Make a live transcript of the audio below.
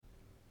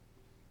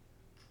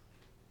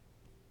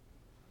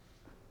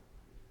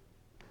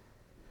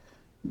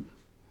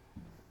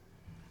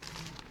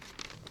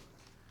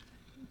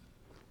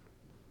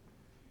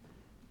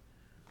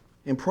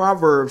in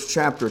Proverbs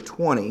chapter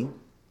 20,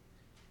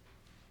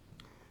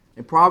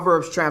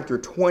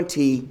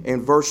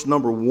 and verse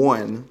number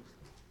 1,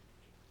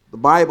 the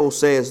Bible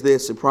says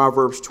this in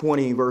Proverbs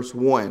 20, verse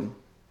 1,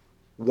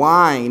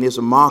 wine is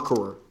a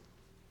mockerer,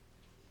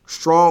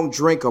 strong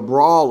drink a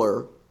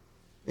brawler,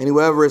 and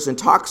whoever is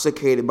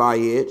intoxicated by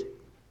it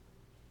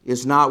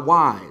is not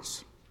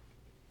wise.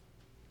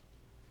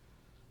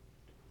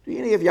 Do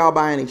any of y'all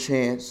by any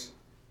chance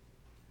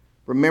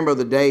remember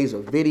the days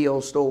of video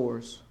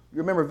stores? You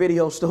remember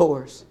video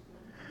stores?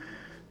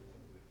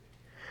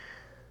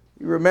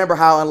 You remember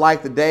how,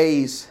 unlike the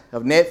days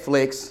of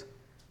Netflix,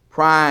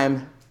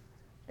 Prime,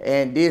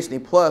 and Disney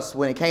Plus,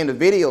 when it came to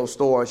video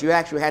stores, you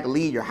actually had to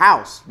leave your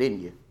house,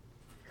 didn't you?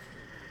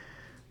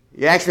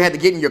 You actually had to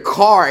get in your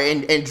car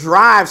and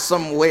drive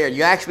somewhere.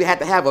 You actually had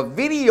to have a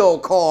video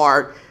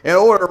card in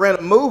order to rent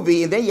a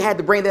movie, and then you had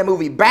to bring that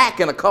movie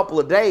back in a couple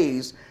of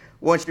days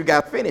once you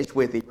got finished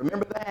with it.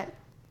 Remember that?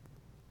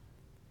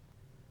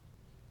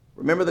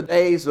 Remember the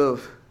days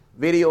of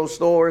video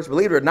stores?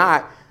 Believe it or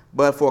not,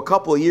 but for a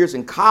couple of years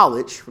in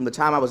college, from the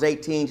time I was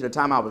 18 to the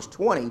time I was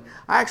 20,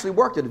 I actually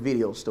worked at a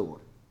video store.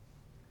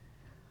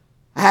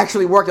 I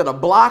actually worked at a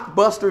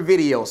Blockbuster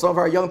Video. Some of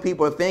our young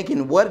people are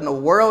thinking, what in the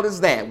world is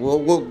that?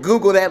 We'll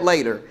Google that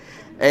later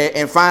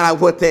and find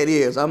out what that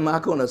is. I'm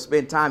not going to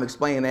spend time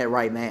explaining that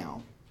right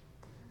now.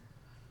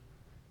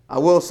 I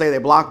will say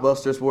that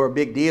Blockbusters were a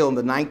big deal in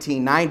the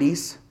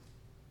 1990s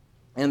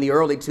and the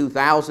early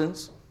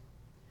 2000s.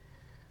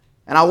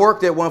 And I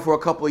worked at one for a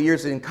couple of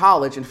years in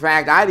college. In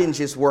fact, I didn't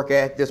just work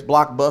at this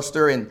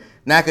Blockbuster in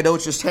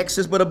Nacogdoches,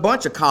 Texas, but a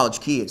bunch of college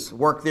kids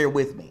worked there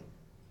with me.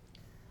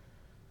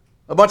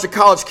 A bunch of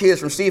college kids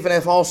from Stephen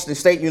F. Austin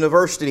State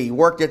University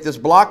worked at this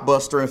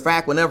Blockbuster. In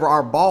fact, whenever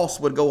our boss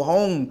would go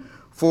home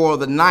for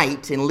the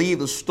night and leave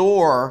the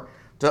store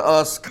to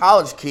us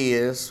college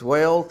kids,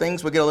 well,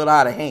 things would get a little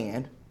out of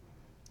hand.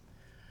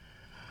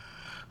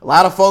 A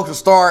lot of folks would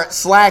start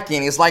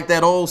slacking. It's like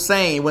that old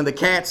saying, when the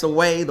cat's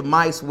away, the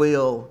mice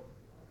will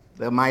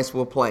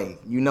play.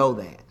 You know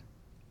that.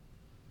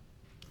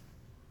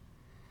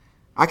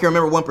 I can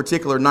remember one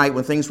particular night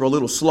when things were a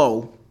little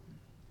slow.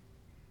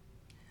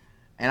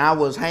 And I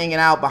was hanging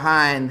out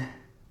behind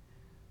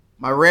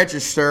my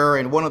register,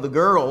 and one of the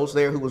girls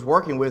there who was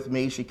working with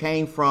me, she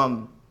came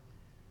from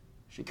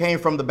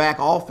the back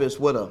office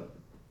with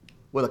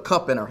a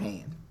cup in her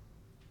hand.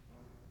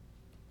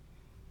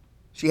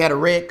 She had a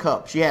red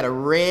cup. She had a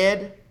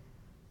red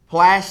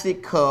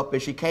plastic cup,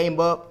 and she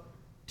came up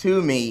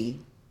to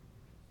me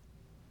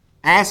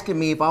asking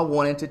me if I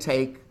wanted to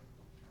take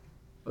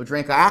a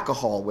drink of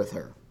alcohol with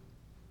her.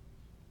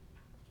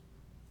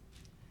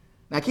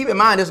 Now keep in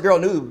mind, this girl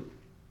knew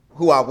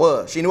who I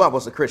was. She knew I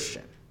was a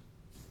Christian.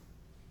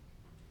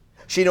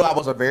 She knew I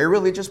was a very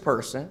religious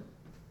person.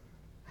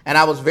 And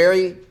I was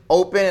very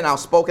open and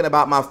outspoken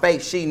about my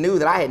faith. She knew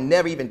that I had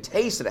never even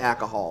tasted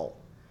alcohol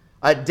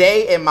a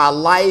day in my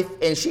life.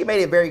 And she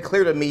made it very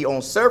clear to me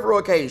on several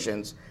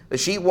occasions that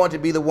she wanted to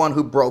be the one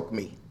who broke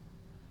me.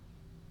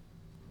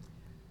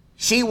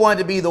 She wanted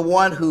to be the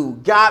one who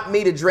got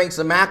me to drink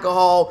some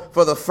alcohol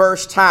for the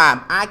first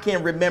time. I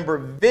can remember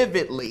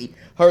vividly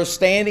her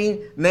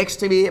standing next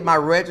to me at my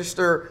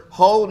register,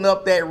 holding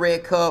up that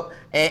red cup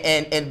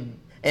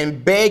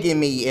and begging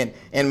me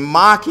and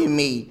mocking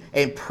me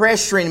and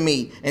pressuring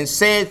me and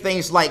saying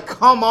things like,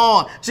 come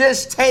on,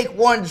 just take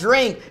one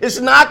drink. It's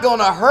not going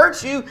to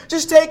hurt you.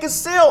 Just take a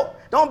sip.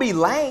 Don't be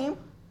lame.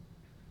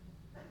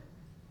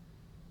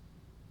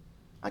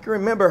 I can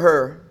remember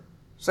her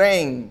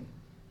saying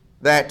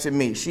that to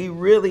me. She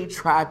really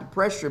tried to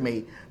pressure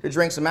me to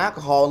drink some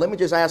alcohol. Let me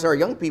just ask our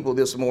young people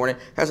this morning,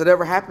 has it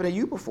ever happened to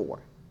you before?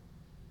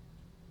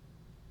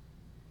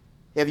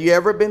 Have you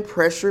ever been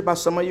pressured by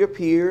some of your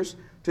peers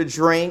to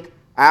drink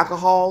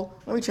alcohol?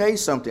 Let me tell you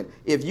something.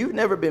 If you've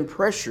never been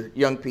pressured,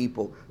 young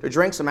people, to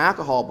drink some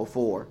alcohol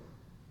before,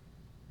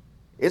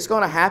 it's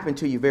going to happen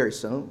to you very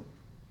soon.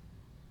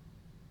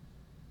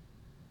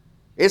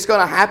 It's going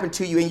to happen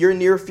to you in your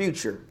near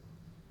future.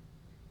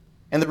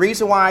 And the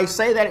reason why I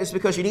say that is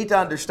because you need to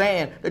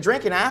understand that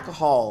drinking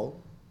alcohol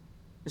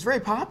is very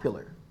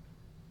popular.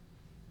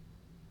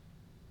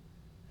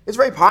 It's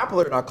very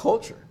popular in our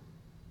culture.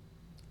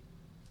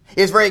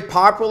 It's very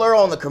popular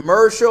on the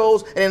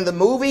commercials and in the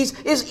movies.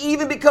 It's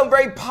even become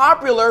very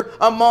popular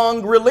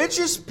among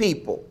religious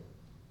people.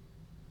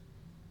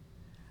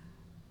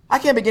 I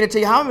can't begin to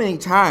tell you how many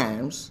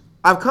times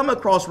I've come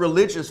across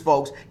religious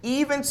folks,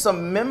 even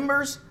some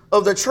members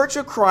of the Church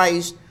of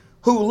Christ,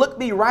 who look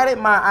me right in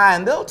my eye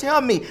and they'll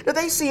tell me that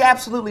they see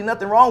absolutely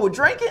nothing wrong with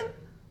drinking.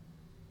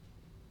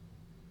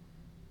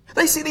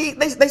 They see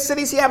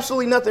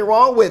absolutely nothing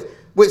wrong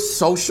with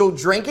social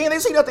drinking. They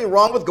see nothing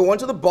wrong with going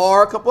to the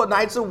bar a couple of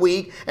nights a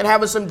week and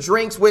having some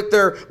drinks with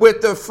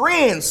their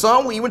friends.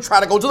 Some will even try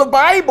to go to the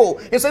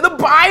Bible and say the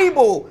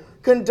Bible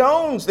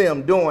condones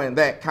them doing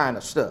that kind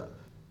of stuff.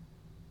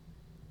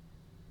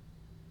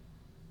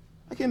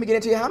 I can't begin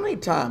to tell you how many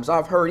times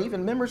I've heard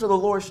even members of the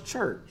Lord's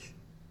church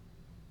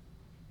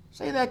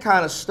say that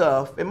kind of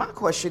stuff. And my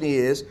question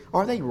is,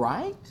 are they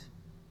right?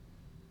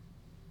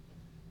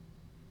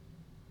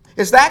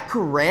 Is that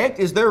correct?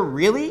 Is there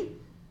really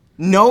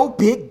no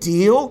big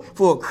deal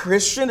for a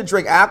Christian to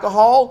drink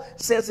alcohol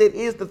since it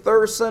is the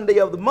third Sunday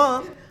of the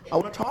month? I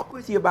want to talk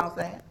with you about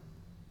that.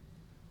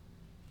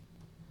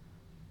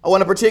 I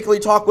want to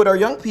particularly talk with our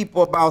young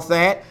people about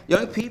that.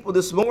 Young people,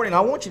 this morning, I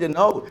want you to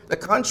know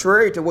that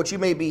contrary to what you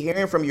may be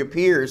hearing from your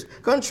peers,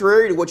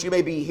 contrary to what you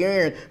may be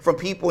hearing from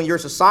people in your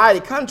society,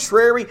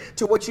 contrary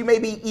to what you may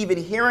be even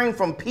hearing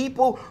from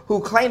people who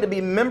claim to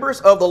be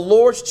members of the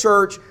Lord's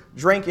church,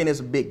 drinking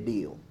is a big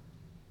deal.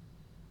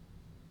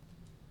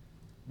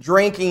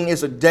 Drinking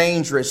is a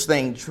dangerous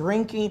thing.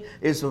 Drinking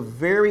is a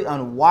very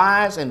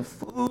unwise and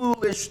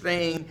foolish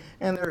thing,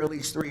 and there are at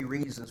least 3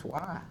 reasons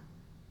why.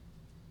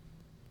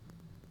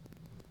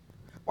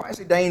 Why is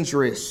it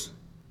dangerous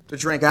to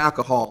drink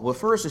alcohol? Well,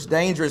 first, it's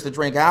dangerous to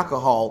drink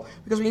alcohol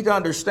because we need to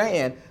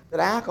understand that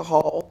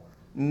alcohol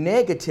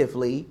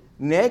negatively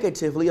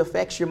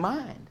affects your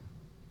mind.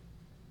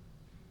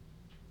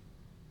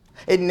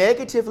 It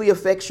negatively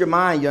affects your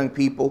mind, young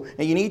people,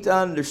 and you need to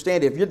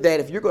understand if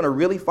you're going to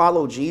really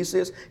follow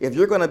Jesus, if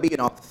you're going to be an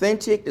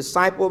authentic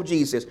disciple of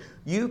Jesus,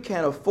 you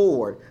can't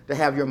afford to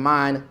have your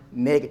mind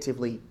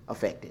negatively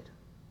affected.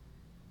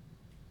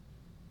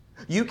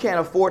 You can't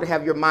afford to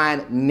have your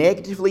mind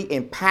negatively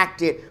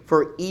impacted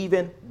for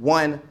even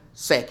 1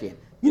 second.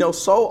 You know,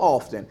 so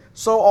often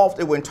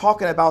when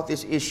talking about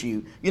this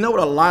issue, you know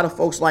what a lot of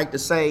folks like to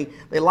say?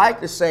 They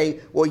like to say,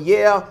 well,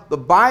 yeah, the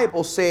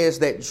Bible says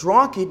that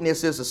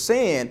drunkenness is a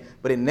sin,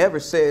 but it never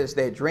says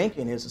that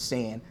drinking is a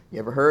sin. You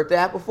ever heard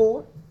that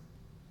before?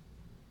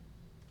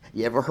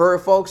 You ever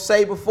heard folks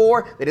say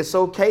before that it's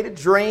okay to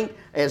drink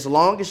as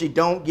long as you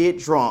don't get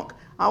drunk?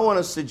 I want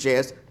to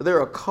suggest that there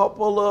are a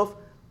couple of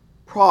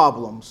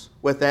problems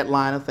with that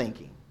line of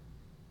thinking.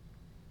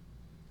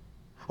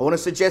 I want to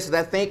suggest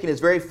that thinking is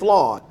very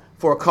flawed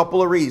for a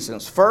couple of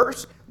reasons.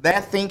 First,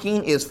 that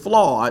thinking is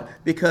flawed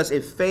because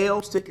it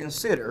fails to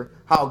consider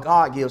how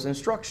God gives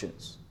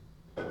instructions.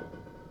 Let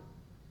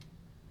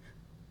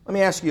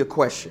me ask you a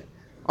question.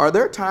 Are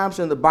there times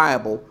in the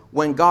Bible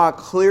when God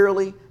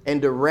clearly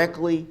and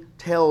directly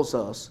tells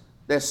us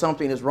that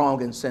something is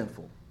wrong and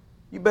sinful?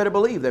 You better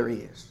believe there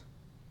is.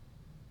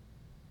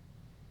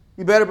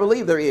 You better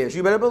believe there is.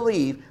 You better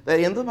believe that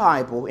in the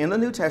Bible, in the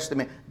New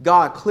Testament,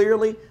 God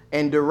clearly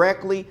and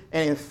directly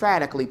and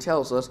emphatically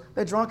tells us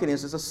that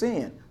drunkenness is a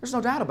sin. There's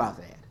no doubt about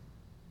that.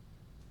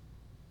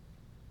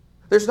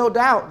 There's no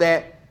doubt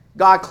that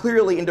God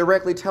clearly and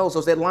directly tells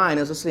us that lying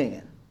is a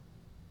sin.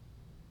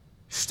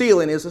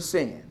 Stealing is a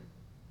sin.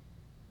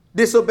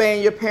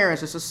 Disobeying your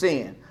parents is a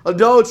sin.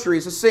 Adultery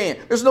is a sin.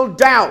 There's no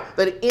doubt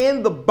that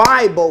in the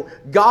Bible,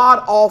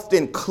 God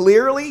often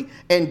clearly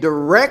and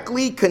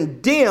directly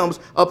condemns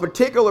a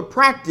particular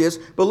practice.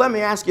 But let me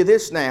ask you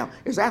this now.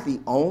 Is that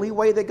the only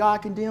way that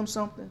God condemns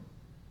something?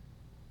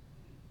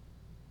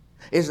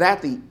 Is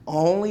that the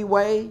only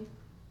way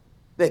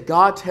that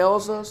God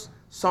tells us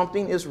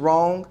something is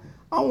wrong?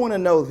 I want to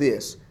know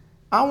this.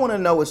 I want to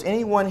know, is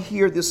anyone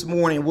here this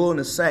morning willing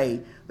to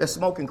say that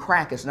smoking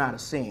crack is not a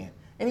sin?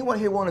 Anyone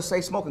here willing to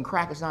say smoking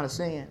crack is not a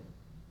sin?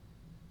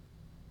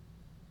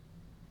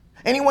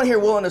 Anyone here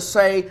willing to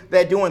say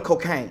that doing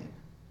cocaine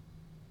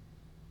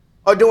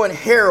or doing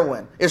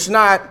heroin is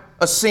not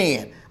a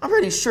sin? I'm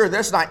pretty sure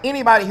there's not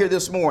anybody here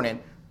this morning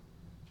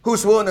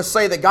who's willing to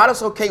say that God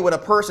is okay with a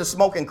person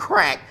smoking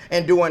crack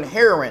and doing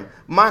heroin.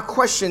 My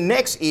question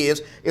next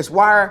is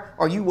why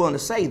are you willing to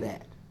say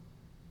that?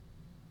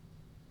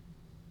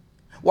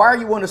 Why are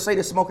you willing to say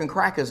that smoking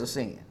crack is a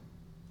sin?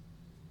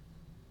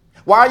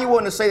 Why are you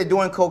willing to say that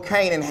doing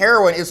cocaine and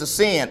heroin is a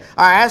sin?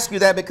 I ask you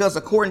that because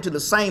according to the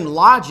same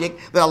logic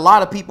that a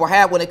lot of people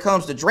have when it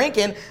comes to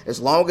drinking, as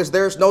long as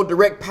there's no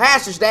direct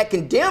passage that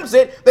condemns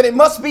it, then it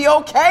must be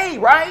okay,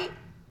 right?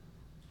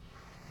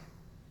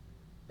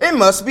 It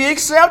must be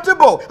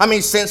acceptable. I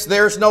mean, since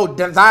there's no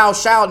thou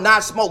shalt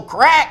not smoke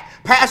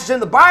crack passage in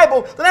the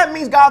Bible, then that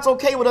means God's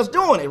okay with us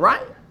doing it,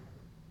 right?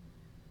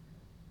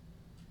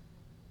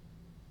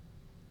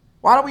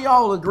 Why do we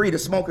all agree to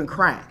smoking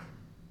crack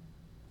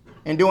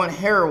and doing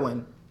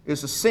heroin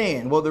is a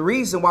sin? Well, the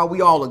reason why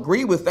we all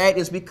agree with that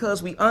is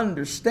because we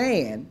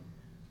understand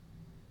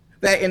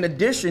that in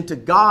addition to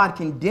God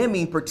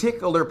condemning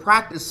particular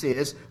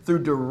practices through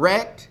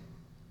direct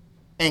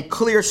and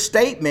clear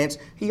statements,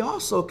 he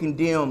also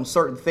condemns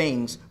certain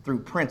things through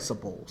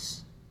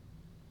principles,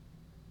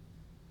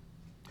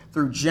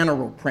 through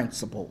general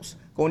principles.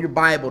 Go in your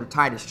Bible to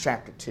Titus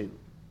chapter 2.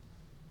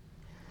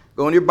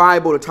 Go in your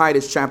Bible to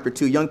Titus chapter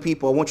 2. Young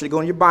people, I want you to go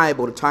in your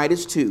Bible to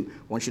Titus 2. I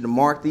want you to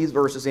mark these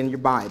verses in your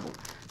Bible.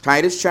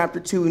 Titus chapter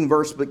 2,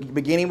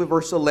 beginning with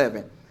verse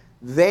 11.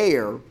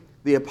 There,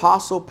 the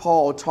Apostle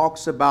Paul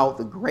talks about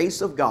the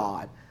grace of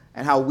God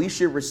and how we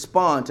should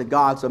respond to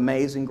God's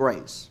amazing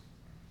grace.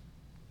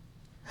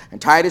 In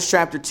Titus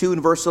chapter 2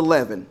 and verse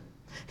 11,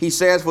 he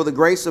says, "For the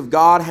grace of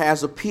God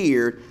has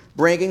appeared,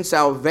 bringing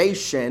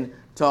salvation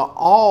to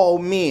all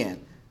men,"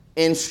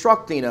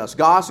 instructing us.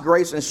 God's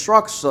grace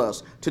instructs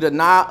us to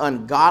deny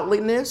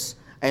ungodliness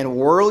and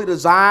worldly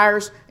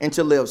desires and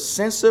to live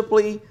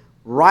sensibly,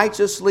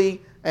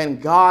 righteously,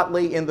 and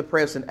godly in the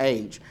present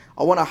age.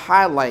 I want to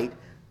highlight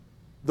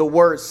the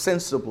word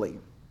sensibly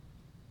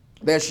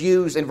that's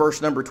used in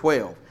verse number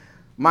 12.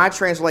 My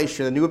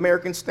translation, the New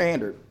American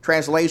Standard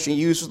Translation,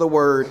 uses the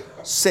word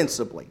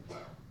sensibly.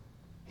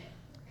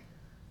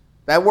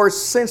 That word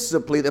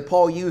sensibly that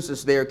Paul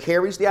uses there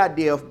carries the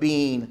idea of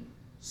being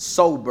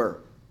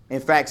sober.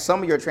 In fact,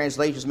 some of your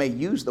translations may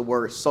use the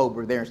word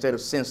sober there instead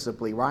of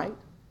sensibly, right?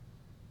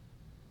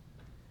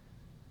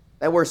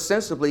 That word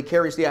sensibly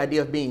carries the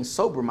idea of being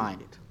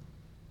sober-minded.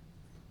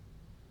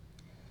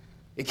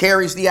 It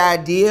carries the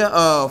idea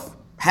of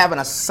having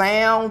a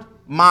sound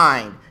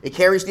mind. It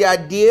carries the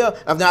idea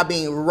of not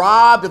being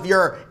robbed of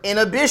your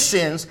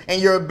inhibitions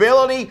and your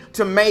ability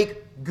to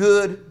make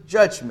good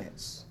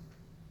judgments.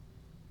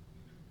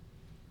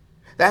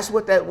 That's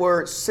what that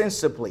word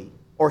sensibly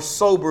or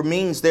sober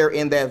means there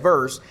in that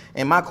verse.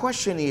 And my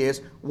question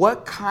is,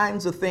 what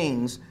kinds of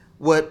things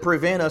would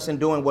prevent us in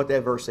doing what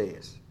that verse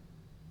says?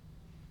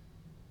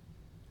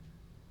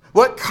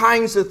 What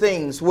kinds of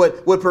things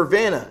would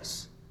prevent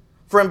us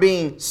from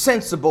being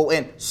sensible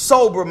and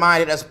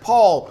sober-minded, as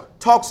Paul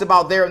talks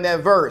about there in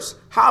that verse?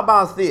 How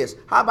about this?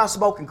 How about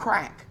smoking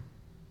crack?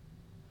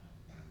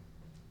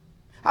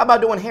 How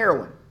about doing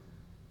heroin?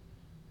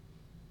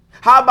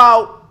 How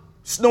about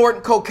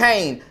snorting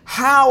cocaine?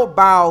 How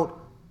about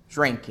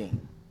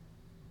drinking?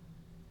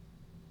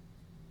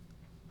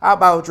 How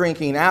about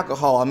drinking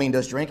alcohol? I mean,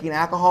 does drinking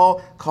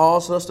alcohol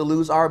cause us to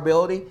lose our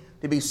ability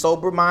to be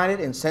sober-minded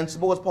and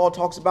sensible, as Paul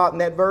talks about in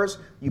that verse?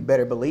 You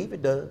better believe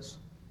it does.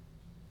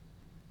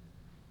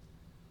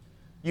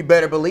 You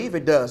better believe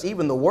it does.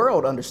 Even the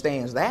world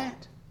understands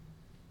that.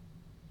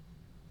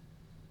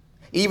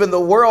 Even the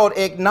world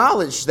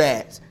acknowledges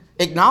that.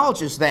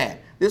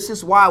 This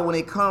is why when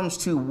it comes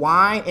to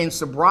wine and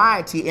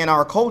sobriety in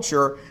our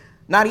culture,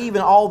 not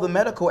even all the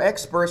medical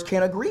experts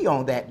can agree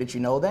on that. Did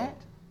you know that?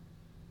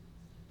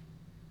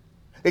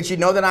 Did you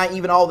know that not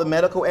even all the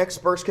medical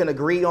experts can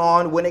agree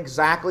on when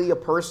exactly a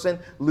person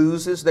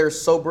loses their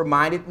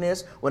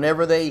sober-mindedness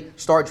whenever they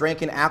start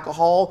drinking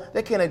alcohol?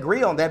 They can't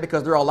agree on that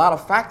because there are a lot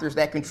of factors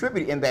that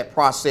contribute in that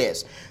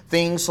process.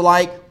 Things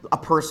like a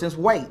person's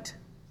weight,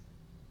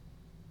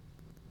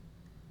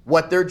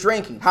 what they're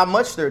drinking, how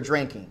much they're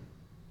drinking,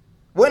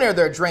 when are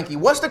they drinking,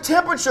 what's the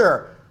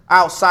temperature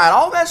outside.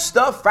 All that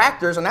stuff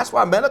factors, and that's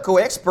why medical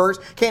experts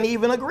can't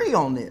even agree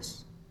on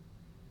this.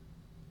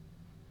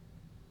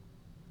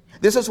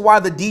 This is why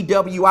the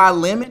DWI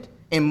limit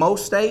in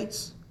most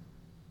states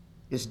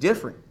is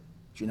different.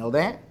 Did you know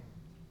that?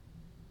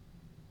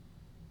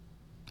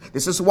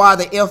 This is why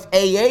the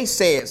FAA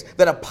says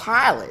that a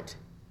pilot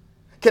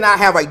cannot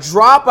have a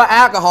drop of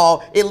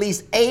alcohol at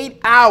least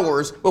 8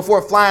 hours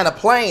before flying a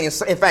plane.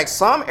 In fact,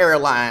 some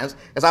airlines,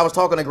 as I was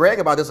talking to Greg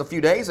about this a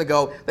few days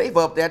ago, they've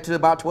upped that to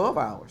about 12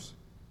 hours.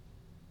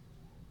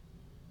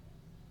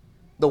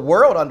 The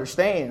world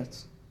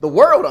understands.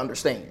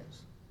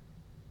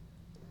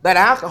 That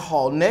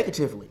alcohol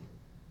negatively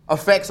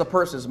affects a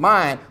person's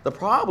mind. The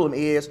problem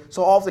is,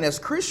 so often as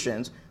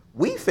Christians,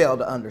 we fail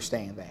to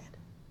understand that.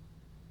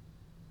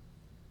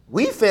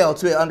 We fail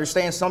to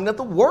understand something that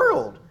the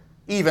world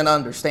even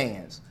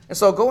understands. And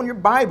so go in your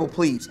Bible,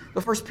 please,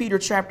 to 1 Peter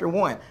chapter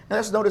 1. And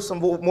let's notice some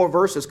more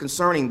verses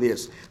concerning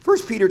this.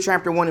 1 Peter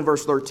chapter 1 and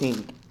verse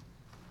 13.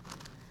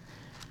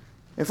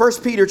 In 1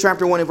 Peter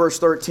chapter 1 and verse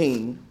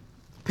 13,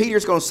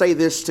 Peter's going to say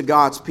this to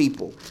God's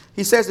people.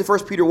 He says in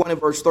 1 Peter 1 and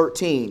verse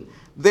 13,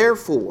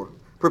 therefore,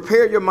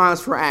 prepare your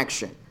minds for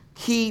action.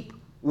 Keep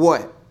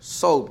what?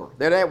 Sober.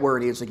 There that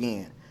word is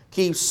again.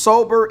 Keep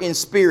sober in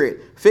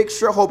spirit. Fix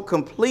your hope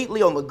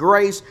completely on the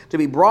grace to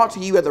be brought to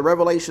you at the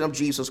revelation of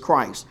Jesus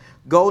Christ.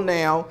 Go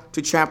now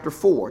to chapter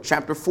 4.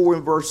 Chapter 4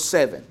 and verse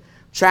 7.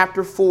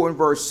 Chapter 4 and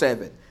verse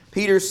 7.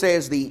 Peter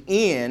says the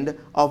end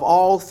of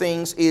all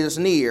things is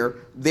near.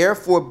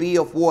 Therefore be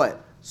of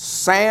what?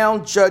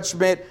 Sound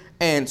judgment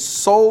and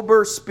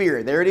sober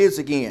spirit. There it is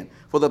again.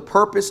 For the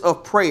purpose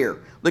of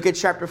prayer. Look at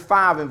chapter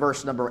 5 and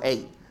verse number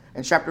 8.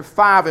 In chapter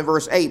 5 and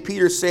verse 8,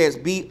 Peter says,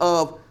 be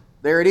of,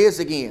 there it is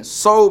again,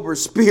 sober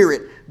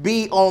spirit.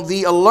 Be on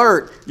the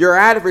alert. Your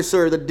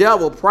adversary, the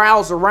devil,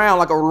 prowls around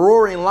like a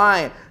roaring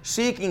lion,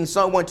 seeking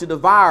someone to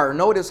devour.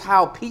 Notice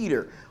how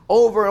Peter,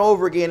 over and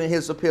over again in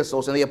his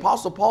epistles, and the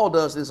Apostle Paul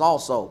does this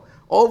also,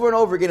 over and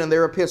over again in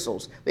their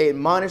epistles, they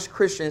admonish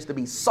Christians to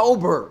be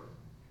sober,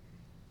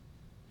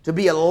 to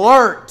be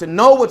alert, to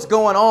know what's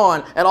going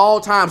on at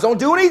all times. Don't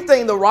do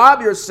anything to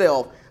rob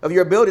yourself of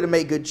your ability to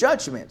make good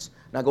judgments.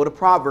 Now go to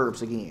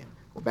Proverbs again.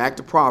 Go back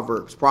to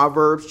Proverbs.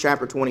 Proverbs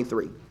chapter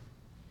 23.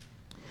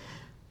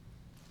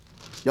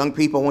 Young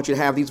people, I want you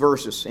to have these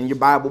verses in your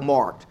Bible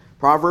marked.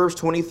 Proverbs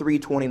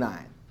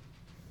 23:29.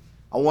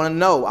 I want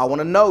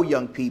to know,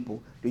 young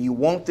people, do you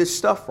want this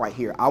stuff right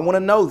here? I want to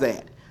know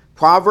that.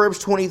 Proverbs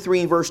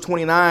 23 and verse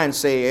 29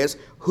 says,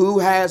 who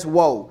has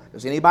woe?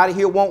 Does anybody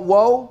here want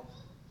woe?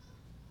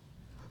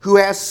 Who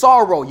has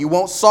sorrow? You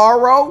want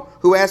sorrow?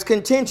 Who has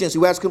contentions?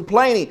 Who has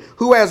complaining?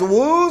 Who has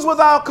wounds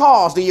without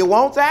cause? Do you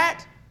want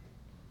that?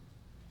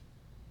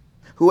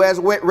 Who has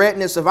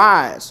redness of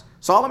eyes?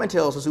 Solomon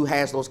tells us who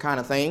has those kind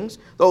of things.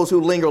 Those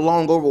who linger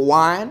long over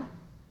wine.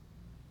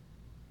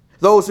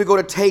 Those who go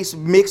to taste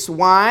mixed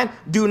wine.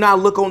 Do not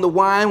look on the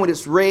wine when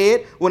it's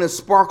red, when it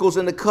sparkles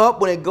in the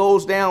cup, when it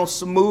goes down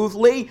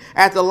smoothly.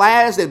 At the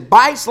last, it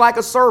bites like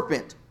a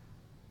serpent,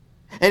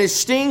 and it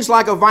stings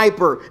like a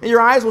viper, and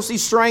your eyes will see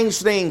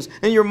strange things,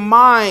 and your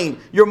mind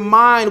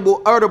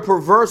will utter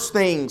perverse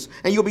things,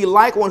 and you'll be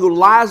like one who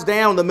lies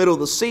down in the middle of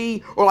the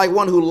sea, or like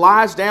one who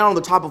lies down on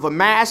the top of a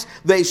mast.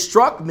 They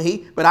struck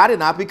me, but I did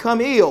not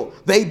become ill.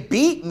 They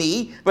beat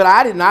me, but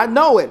I did not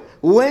know it.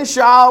 When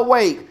shall I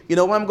wake? You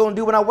know what I'm going to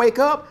do when I wake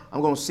up?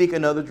 I'm going to seek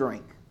another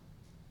drink.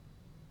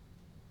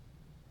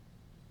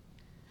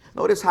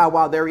 Notice how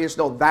while there is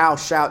no thou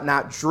shalt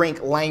not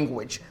drink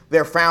language,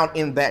 they're found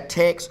in that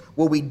text.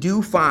 What we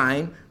do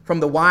find from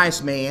the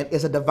wise man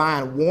is a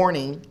divine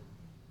warning.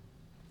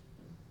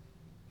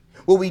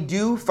 What we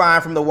do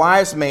find from the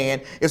wise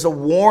man is a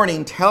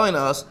warning telling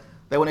us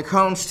that when it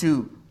comes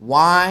to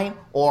wine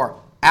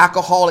or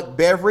alcoholic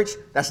beverage,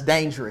 that's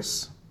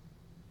dangerous.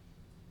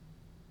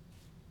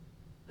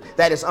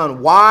 That is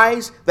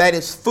unwise. That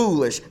is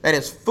foolish. That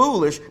is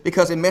foolish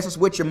because it messes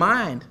with your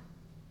mind.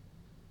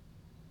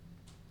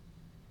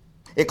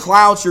 It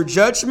clouds your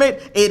judgment.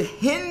 It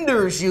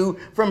hinders you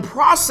from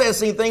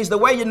processing things the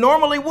way you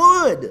normally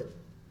would.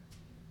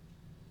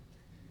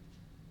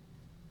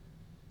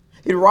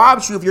 It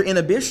robs you of your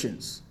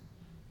inhibitions.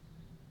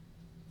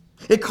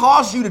 It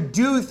causes you to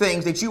do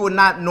things that you would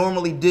not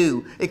normally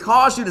do. It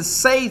causes you to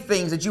say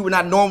things that you would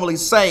not normally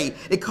say.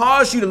 It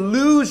causes you to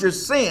lose your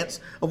sense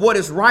of what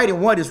is right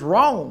and what is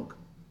wrong.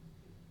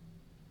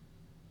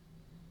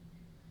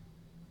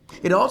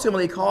 It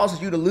ultimately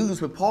causes you to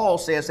lose what Paul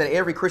says that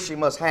every Christian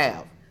must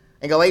have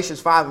in Galatians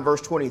 5 and verse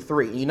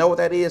 23. And you know what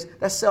that is?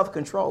 That's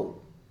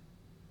self-control.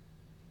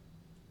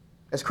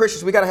 As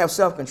Christians, we got to have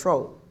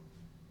self-control.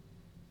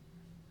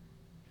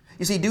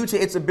 You see, due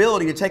to its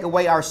ability to take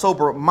away our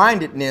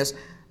sober-mindedness,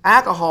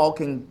 alcohol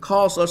can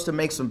cause us to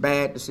make some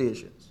bad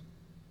decisions.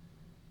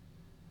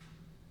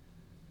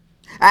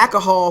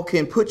 Alcohol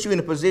can put you in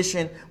a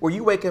position where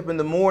you wake up in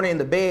the morning in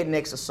the bed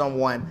next to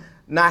someone,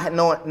 not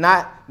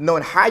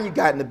knowing how you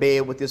got in the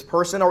bed with this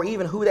person or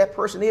even who that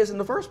person is in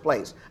the first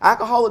place.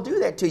 Alcohol will do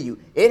that to you.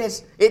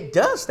 It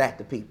does that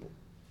to people.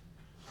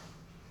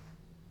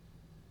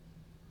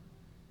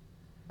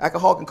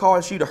 Alcohol can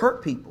cause you to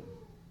hurt people.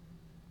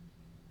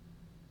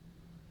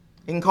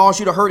 It can cause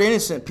you to hurt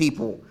innocent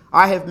people.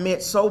 I have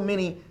met so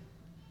many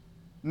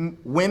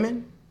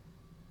women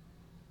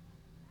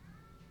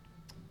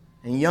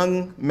and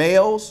young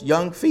males,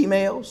 young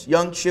females,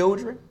 young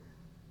children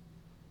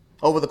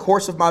over the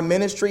course of my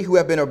ministry who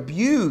have been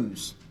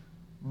abused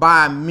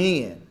by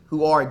men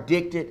who are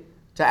addicted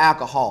to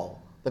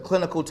alcohol. The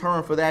clinical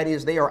term for that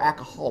is they are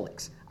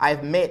alcoholics.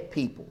 I've met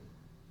people,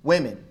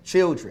 women,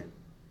 children,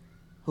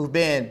 who've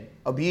been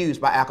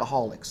abused by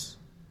alcoholics.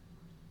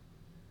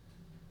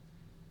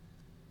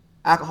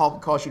 Alcohol can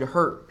cause you to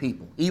hurt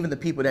people, even the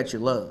people that you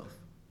love.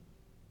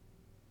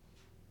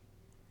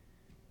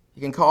 It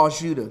can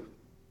cause you to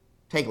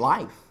take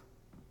life.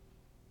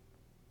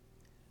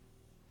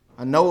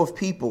 I know of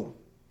people,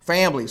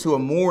 families who are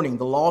mourning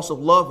the loss of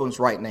loved ones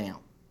right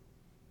now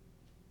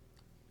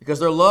because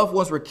their loved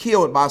ones were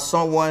killed by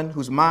someone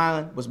whose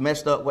mind was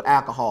messed up with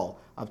alcohol.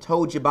 I've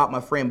told you about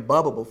my friend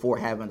Bubba before.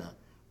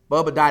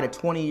 Bubba died at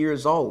 20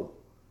 years old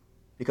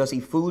because he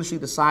foolishly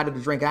decided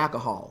to drink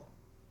alcohol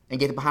and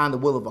get behind the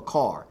wheel of a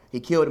car. He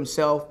killed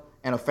himself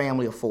and a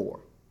family of 4.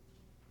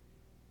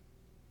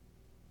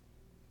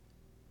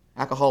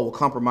 Alcohol will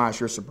compromise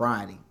your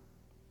sobriety.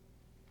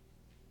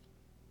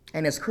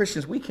 And as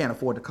Christians, we can't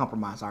afford to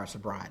compromise our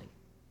sobriety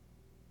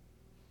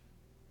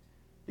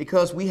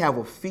because we have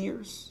a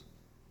fierce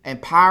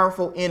and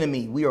powerful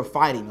enemy we are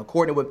fighting,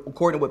 according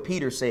to what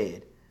Peter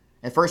said.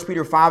 In 1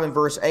 Peter 5 and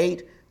verse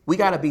 8, we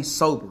got to be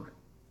sober.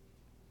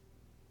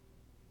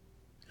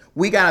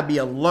 We got to be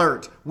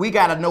alert. We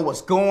got to know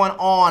what's going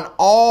on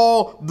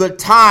all the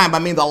time. I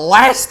mean, the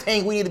last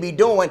thing we need to be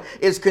doing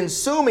is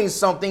consuming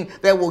something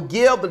that will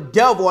give the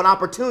devil an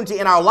opportunity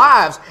in our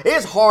lives.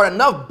 It's hard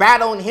enough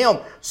battling him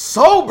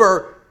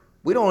sober.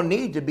 We don't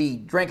need to be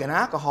drinking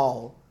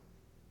alcohol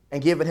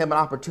and giving him an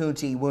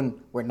opportunity when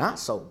we're not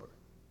sober.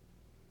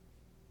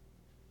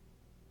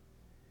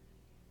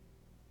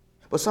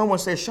 But someone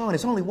says, Sean,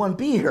 it's only one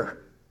beer.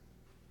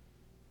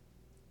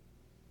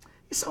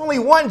 It's only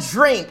one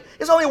drink.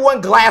 It's only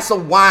one glass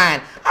of wine.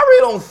 I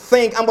really don't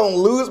think I'm going to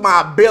lose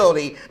my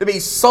ability to be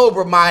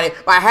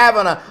sober-minded by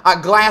having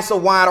a glass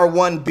of wine or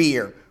one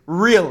beer.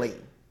 Really?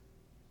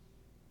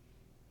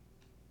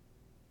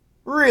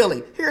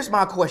 Really? Here's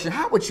my question.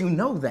 How would you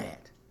know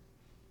that?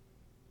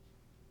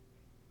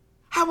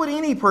 How would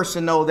any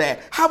person know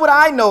that? How would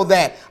I know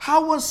that?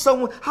 How would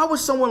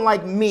someone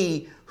like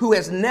me who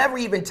has never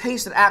even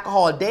tasted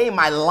alcohol a day in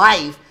my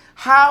life,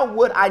 how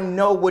would I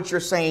know what you're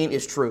saying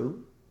is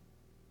true?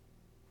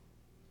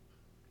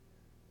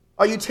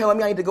 Are you telling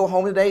me I need to go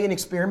home today and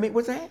experiment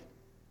with that?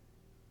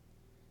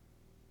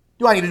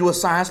 Do I need to do a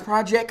science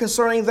project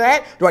concerning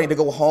that? Do I need to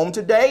go home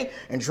today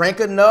and drink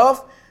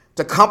enough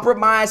to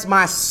compromise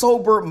my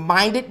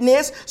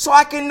sober-mindedness so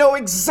I can know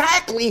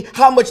exactly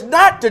how much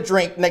not to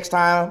drink next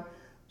time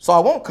so I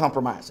won't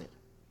compromise it?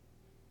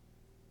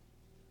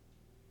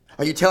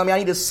 Are you telling me I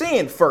need to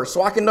sin first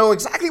so I can know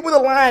exactly where the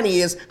line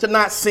is to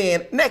not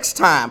sin next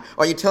time?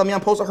 Are you telling me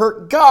I'm supposed to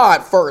hurt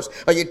God first?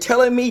 Are you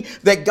telling me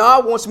that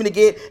God wants me to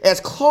get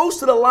as close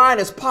to the line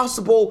as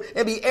possible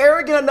and be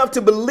arrogant enough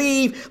to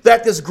believe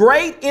that this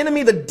great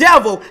enemy, the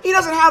devil, he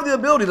doesn't have the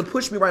ability to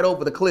push me right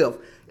over the cliff?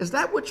 Is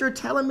that what you're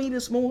telling me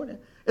this morning?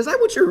 Is that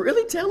what you're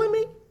really telling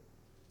me?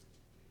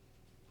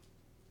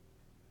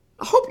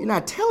 I hope you're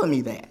not telling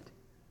me that.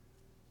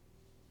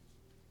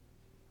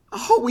 I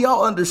hope we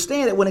all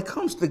understand that when it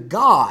comes to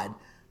God,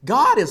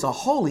 God is a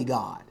holy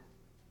God.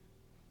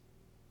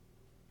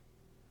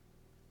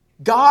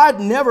 God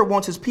never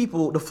wants his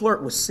people to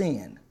flirt with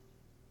sin.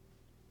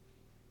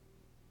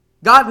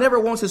 God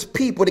never wants his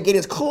people to get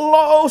as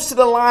close to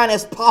the line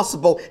as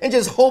possible and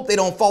just hope they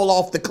don't fall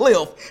off the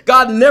cliff.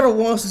 God never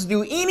wants us to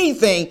do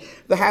anything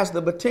that has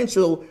the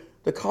potential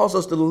to cause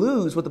us to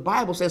lose what the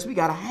Bible says we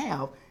got to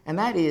have, and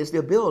that is the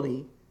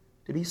ability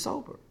to be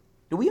sober.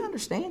 Do we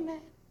understand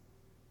that?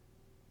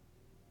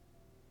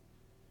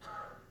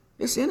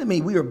 This enemy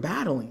we are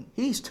battling,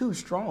 he's too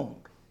strong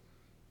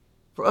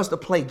for us to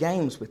play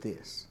games with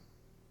this.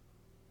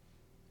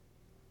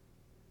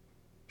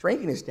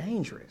 Drinking is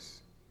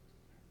dangerous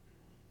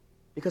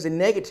because it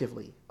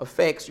negatively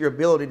affects your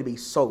ability to be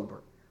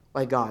sober,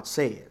 like God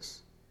says.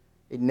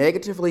 It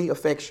negatively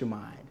affects your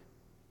mind.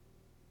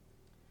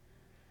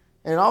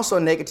 And it also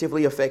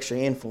negatively affects your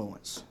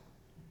influence.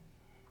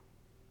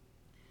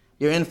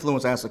 Your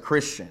influence as a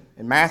Christian.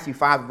 In Matthew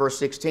 5, verse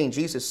 16,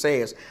 Jesus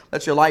says,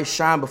 "Let your light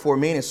shine before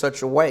men in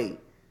such a way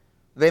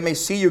they may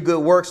see your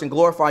good works and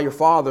glorify your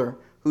Father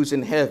who's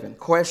in heaven."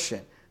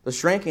 Question: does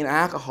drinking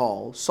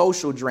alcohol,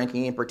 social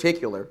drinking in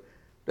particular,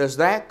 does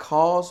that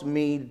cause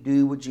me to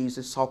do what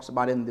Jesus talks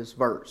about in this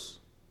verse?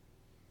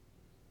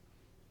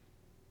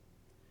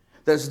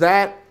 Does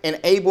that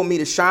enable me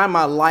to shine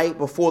my light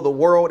before the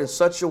world in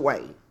such a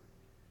way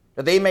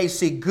that they may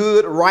see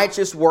good,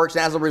 righteous works,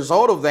 and as a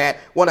result of that,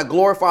 want to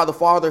glorify the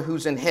Father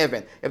who's in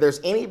heaven? If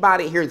there's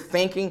anybody here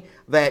thinking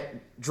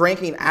that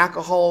drinking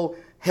alcohol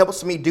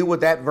helps me do what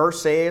that verse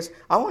says,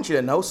 I want you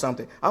to know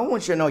something. I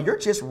want you to know you're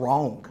just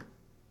wrong.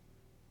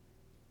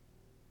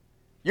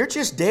 You're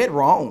just dead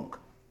wrong.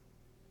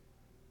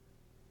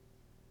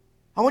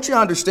 I want you to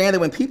understand that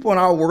when people in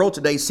our world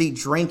today see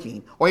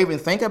drinking or even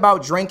think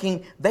about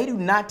drinking, they do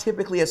not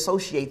typically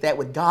associate that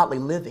with godly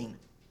living.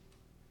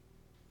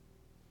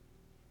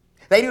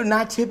 They do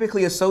not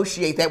typically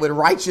associate that with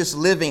righteous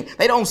living.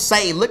 They don't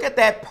say, look at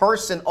that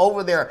person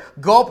over there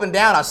gulping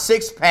down a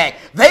six-pack.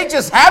 They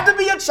just have to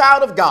be a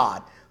child of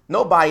God.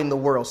 Nobody in the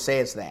world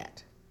says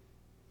that.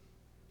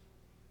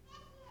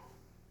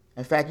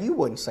 In fact, you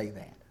wouldn't say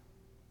that.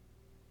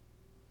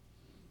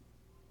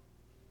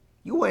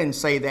 You wouldn't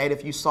say that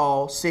if you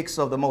saw 6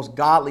 of the most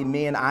godly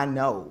men I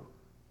know,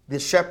 the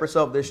shepherds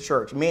of this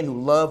church, men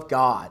who love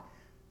God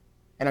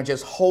and are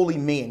just holy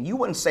men. You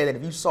wouldn't say that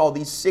if you saw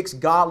these 6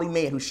 godly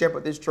men who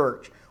shepherd this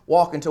church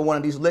walk into one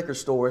of these liquor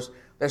stores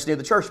that's near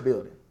the church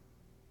building.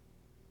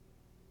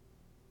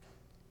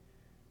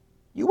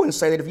 You wouldn't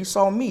say that if you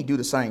saw me do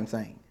the same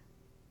thing.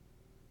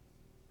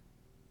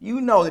 You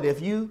know that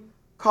if you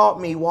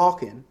caught me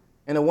walking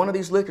into one of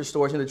these liquor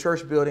stores in the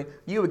church building,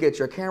 you would get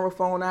your camera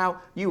phone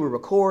out, you would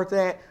record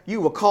that,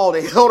 you would call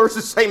the elders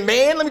and say,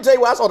 man, let me tell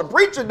you what I saw the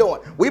preacher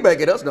doing. We better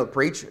get us another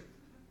preacher.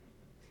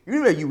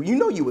 You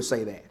know you would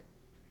say that.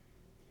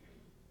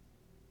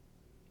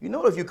 You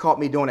know, if you caught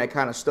me doing that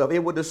kind of stuff, it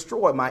would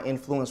destroy my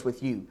influence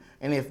with you.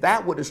 And if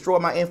that would destroy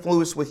my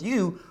influence with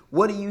you,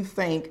 what do you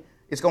think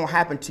is going to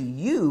happen to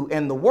you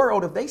and the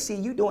world if they see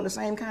you doing the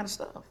same kind of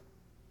stuff?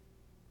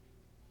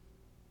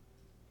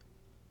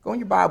 Go in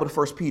your Bible to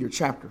 1 Peter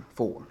chapter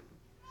 4.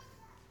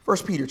 1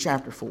 Peter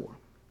chapter 4.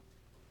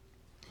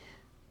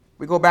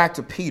 We go back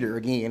to Peter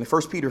again.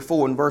 1 Peter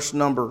 4 and verse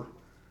number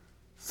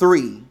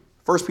 3.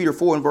 1 Peter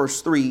 4 and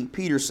verse 3,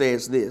 Peter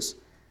says this.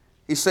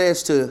 He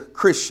says to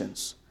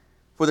Christians,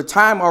 "For the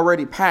time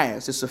already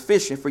past is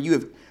sufficient for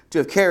you to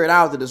have carried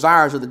out the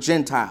desires of the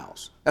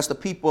Gentiles." That's the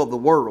people of the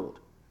world.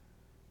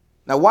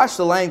 Now watch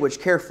the language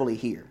carefully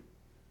here.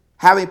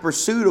 "Having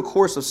pursued a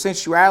course of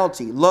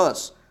sensuality,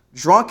 lust,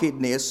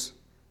 drunkenness,"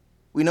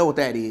 we know what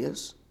that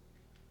is,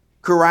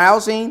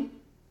 "carousing,"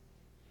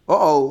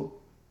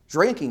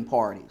 drinking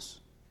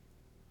parties,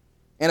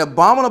 "and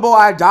abominable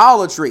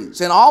idolatries.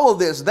 In all of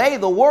this, they,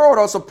 the world,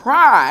 are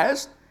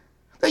surprised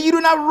that you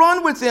do not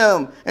run with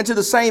them into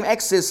the same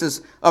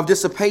excesses of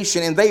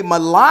dissipation, and they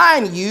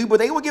malign you, but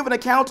they will give an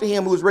account to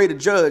him who is ready to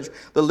judge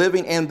the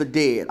living and the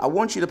dead." I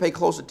want you to pay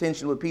close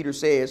attention to what Peter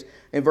says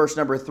in verse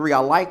number 3. I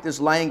like this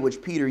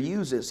language Peter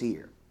uses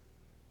here.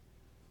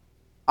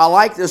 I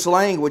like this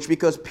language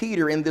because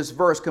Peter in this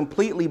verse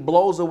completely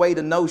blows away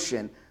the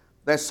notion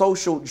that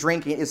social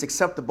drinking is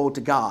acceptable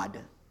to God.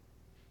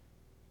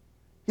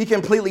 He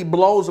completely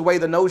blows away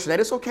the notion that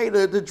it's okay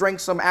to drink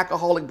some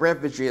alcoholic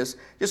beverages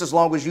just as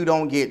long as you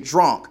don't get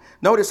drunk.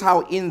 Notice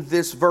how in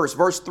this verse,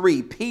 verse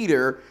 3,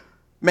 Peter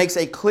makes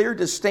a clear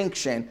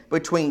distinction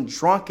between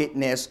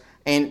drunkenness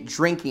and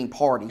drinking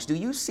parties. Do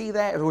you see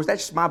that? Or is that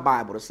just my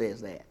Bible that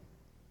says that?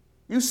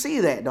 You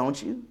see that,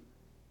 don't you?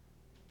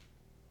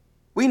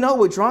 We know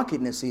what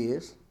drunkenness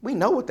is. We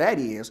know what that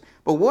is.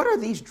 But what are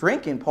these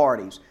drinking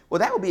parties? Well,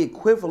 that would be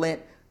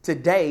equivalent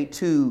today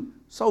to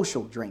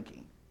social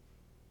drinking.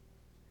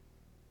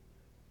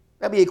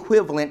 That'd be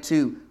equivalent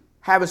to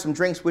having some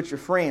drinks with your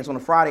friends on a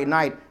Friday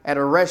night at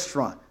a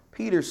restaurant.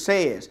 Peter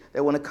says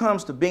that when it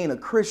comes to being a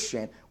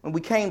Christian, when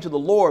we came to the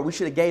Lord, we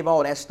should have gave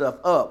all that stuff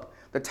up.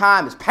 The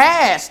time is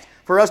past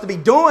for us to be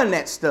doing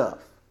that stuff.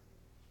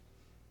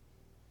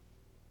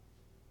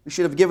 We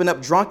should have given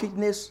up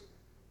drunkenness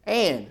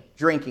and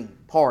drinking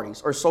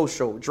parties or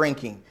social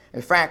drinking.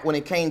 In fact, when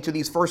it came to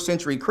these first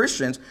century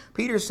Christians,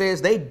 Peter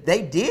says they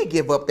did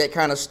give up that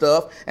kind of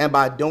stuff. And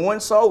by doing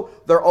so,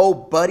 their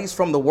old buddies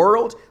from the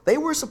world, they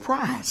were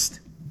surprised.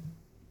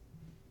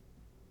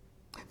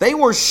 They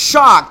were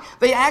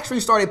shocked. They actually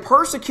started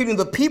persecuting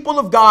the people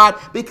of God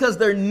because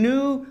their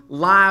new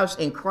lives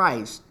in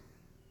Christ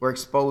were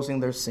exposing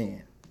their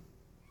sin.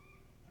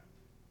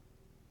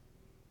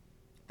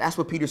 That's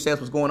what Peter says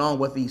was going on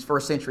with these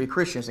first century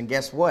Christians. And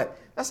guess what?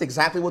 That's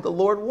exactly what the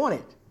Lord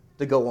wanted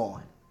to go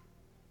on.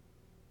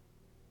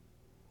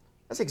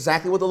 That's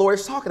exactly what the Lord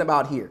is talking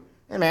about here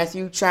in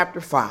Matthew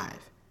chapter 5.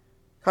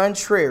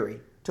 Contrary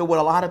to what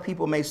a lot of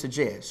people may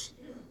suggest.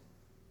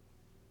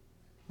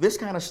 This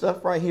kind of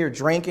stuff right here,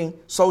 drinking,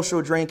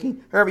 social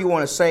drinking, however you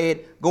want to say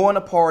it, going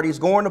to parties,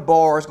 going to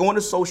bars, going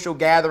to social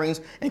gatherings,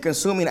 and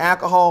consuming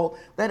alcohol,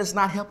 that does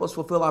not help us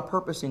fulfill our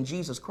purpose in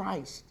Jesus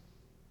Christ.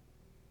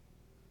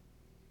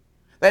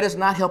 That does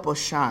not help us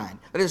shine.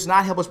 That does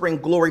not help us bring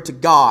glory to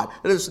God.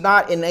 That does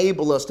not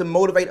enable us to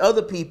motivate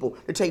other people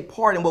to take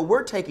part in what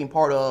we're taking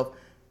part of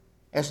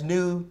as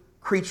new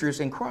creatures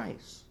in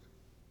Christ.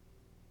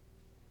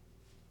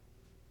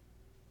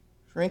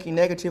 Drinking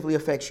negatively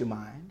affects your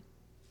mind.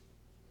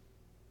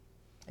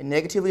 It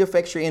negatively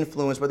affects your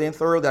influence. But then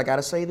thirdly, I got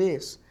to say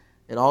this.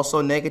 It also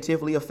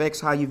negatively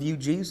affects how you view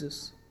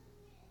Jesus.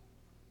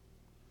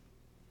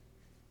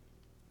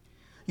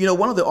 You know,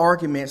 one of the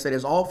arguments that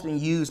is often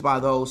used by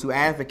those who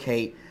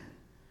advocate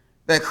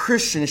that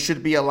Christians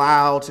should be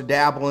allowed to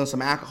dabble in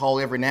some alcohol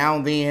every now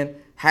and then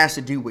has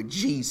to do with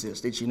Jesus.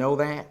 Did you know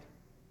that?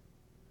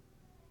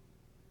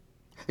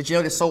 Did you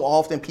know that so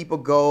often people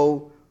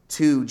go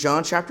to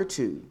John chapter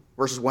 2,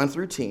 verses 1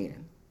 through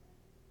 10,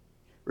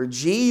 where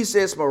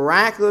Jesus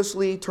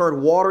miraculously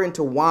turned water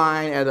into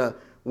wine at a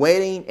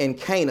wedding in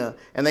Cana,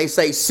 and they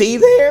say, see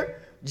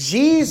there,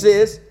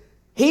 Jesus,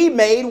 he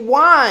made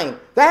wine.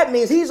 That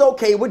means he's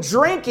okay with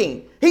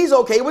drinking. He's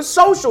okay with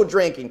social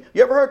drinking.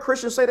 You ever heard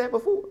Christians say that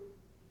before?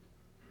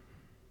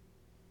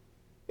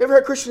 You ever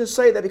heard Christians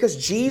say that because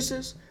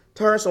Jesus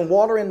turned some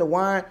water into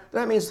wine,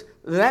 that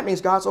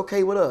means God's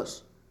okay with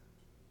us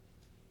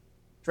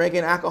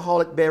drinking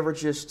alcoholic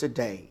beverages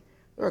today?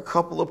 There are a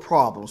couple of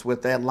problems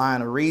with that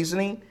line of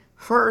reasoning.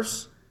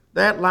 First,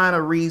 that line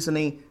of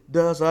reasoning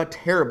does a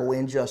terrible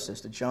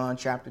injustice to John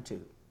chapter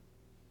 2.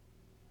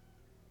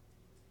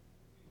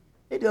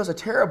 It does a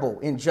terrible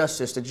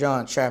injustice to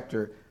John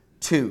chapter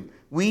 2.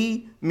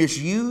 We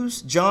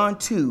misuse John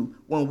 2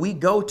 when we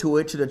go to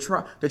it to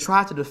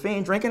try to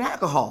defend drinking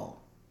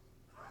alcohol.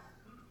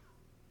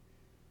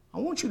 I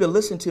want you to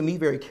listen to me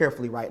very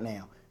carefully right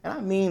now. And I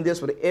mean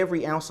this with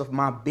every ounce of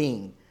my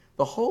being.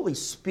 The Holy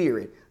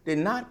Spirit did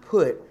not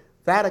put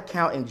that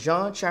account in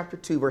John chapter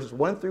 2, verses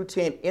 1 through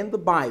 10 in the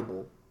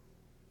Bible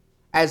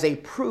as a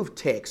proof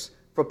text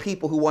for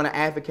people who want to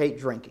advocate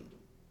drinking.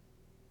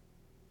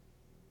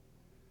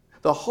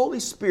 The Holy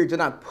Spirit did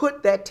not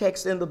put that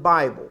text in the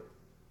Bible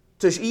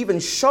to even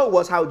show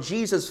us how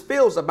Jesus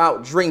feels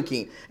about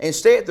drinking.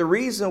 Instead, the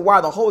reason why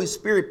the Holy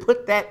Spirit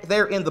put that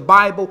there in the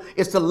Bible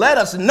is to let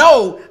us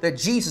know that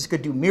Jesus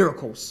could do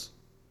miracles.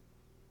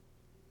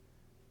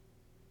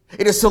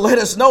 It is to let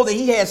us know that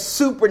he has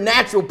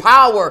supernatural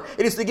power.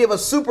 It is to give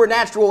us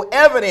supernatural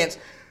evidence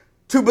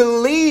to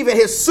believe in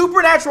his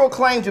supernatural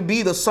claim to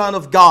be the Son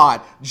of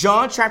God.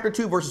 John chapter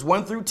 2, verses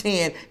 1 through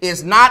 10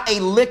 is not a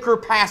liquor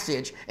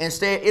passage.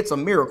 Instead, it's a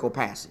miracle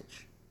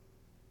passage.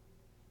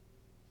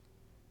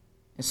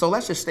 And so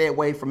let's just stay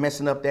away from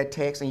messing up that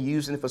text and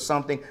using it for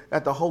something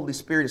that the Holy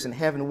Spirit is in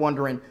heaven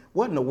wondering,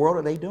 what in the world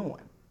are they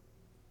doing?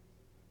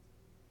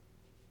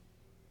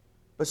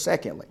 But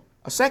secondly,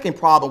 a second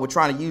problem with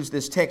trying to use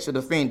this text to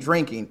defend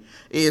drinking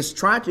is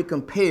trying to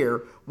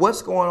compare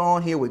what's going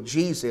on here with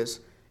Jesus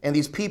and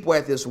these people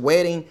at this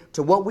wedding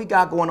to what we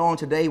got going on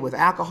today with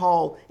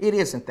alcohol. It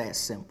isn't that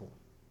simple.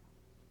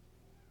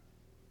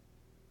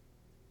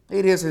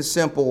 It isn't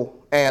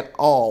simple at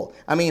all.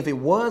 I mean, if it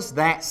was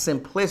that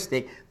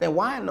simplistic, then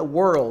why in the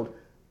world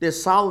did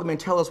Solomon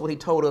tell us what he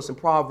told us in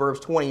Proverbs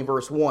 20,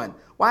 verse 1?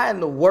 Why in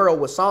the world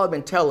would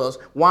Solomon tell us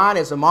wine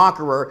is a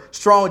mockerer,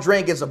 strong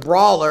drink is a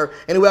brawler,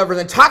 and whoever is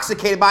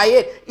intoxicated by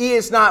it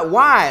is not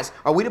wise?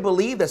 Are we to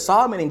believe that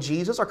Solomon and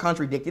Jesus are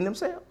contradicting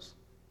themselves?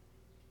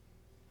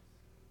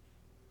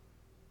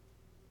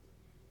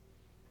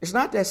 It's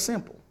not that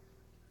simple.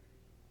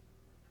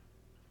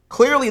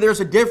 Clearly, there's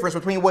a difference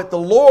between what the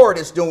Lord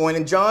is doing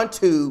in John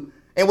 2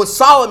 and what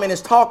Solomon is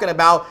talking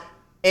about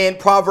in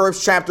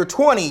Proverbs chapter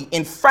 20.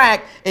 In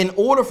fact, in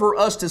order for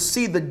us to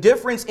see the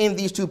difference in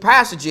these two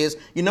passages,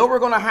 you know what we're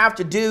going to have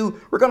to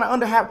do? We're going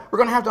to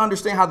have to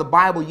understand how the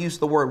Bible used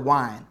the word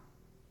wine.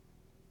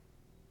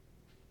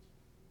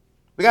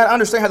 We got to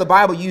understand how the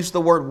Bible used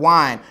the word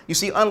wine. You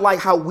see, unlike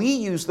how we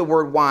use the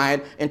word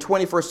wine in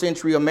 21st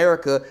century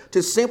America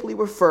to simply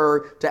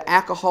refer to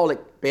alcoholic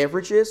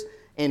beverages,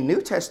 in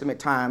New Testament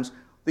times,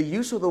 the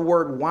use of the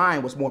word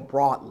wine was more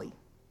broadly.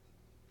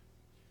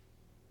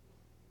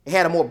 It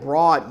had a more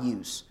broad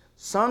use.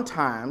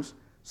 Sometimes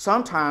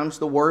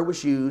the word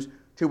was used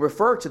to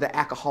refer to the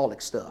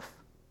alcoholic stuff.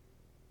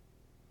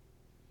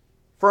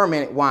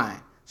 Fermented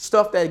wine,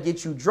 stuff that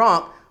gets you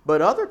drunk.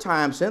 But other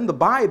times in the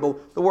Bible,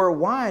 the word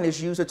wine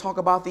is used to talk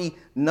about the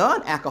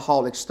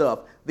non-alcoholic stuff,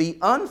 the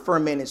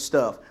unfermented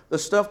stuff, the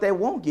stuff that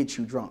won't get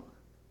you drunk.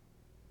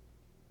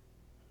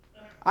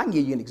 I can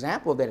give you an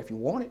example of that if you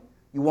want it.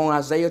 You want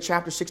Isaiah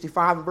chapter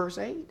 65 and verse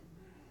 8?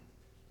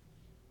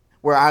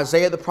 Where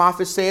Isaiah the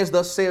prophet says,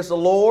 "Thus says the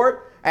Lord,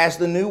 as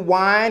the new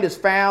wine is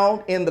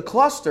found in the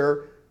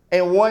cluster,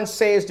 and one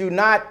says, do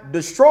not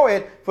destroy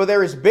it, for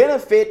there is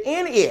benefit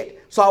in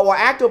it. So I will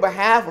act on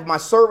behalf of my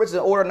servants in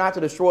order not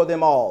to destroy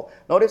them all."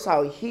 Notice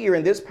how here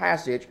in this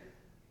passage,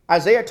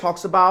 Isaiah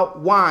talks about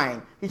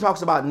wine. He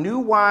talks about new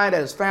wine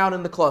that is found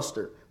in the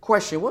cluster.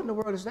 Question, what in the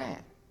world is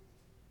that?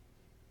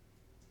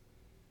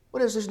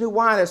 What is this new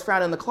wine that's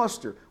found in the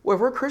cluster? Well, if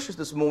we're Christians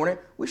this morning,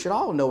 we should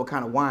all know what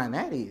kind of wine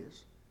that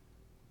is.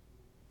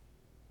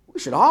 We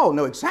should all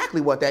know exactly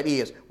what that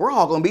is. We're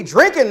all going to be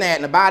drinking that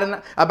in about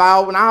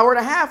an hour and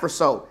a half or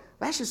so.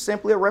 That's just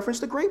simply a reference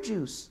to grape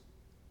juice.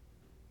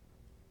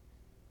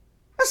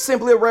 That's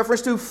simply a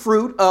reference to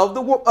fruit of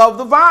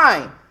the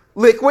vine,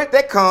 liquid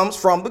that comes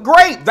from the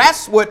grape.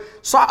 That's what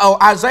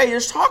Isaiah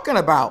is talking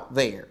about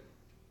there.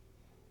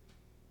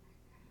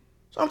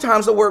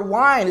 Sometimes the word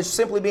wine is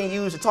simply being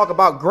used to talk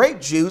about grape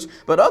juice,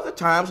 but other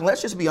times, and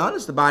let's just be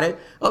honest about it,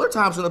 other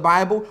times in the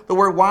Bible, the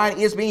word wine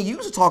is being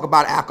used to talk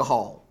about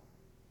alcohol.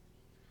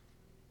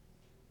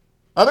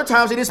 Other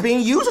times it is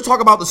being used to talk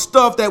about the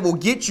stuff that will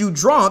get you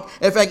drunk.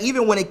 In fact,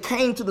 even when it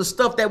came to the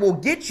stuff that will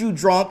get you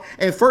drunk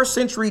in first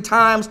century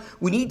times,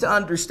 we need to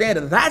understand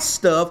that that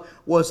stuff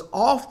was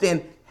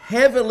often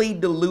heavily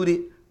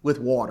diluted with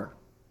water.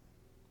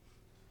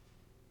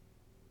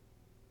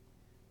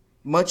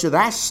 Much of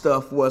that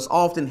stuff was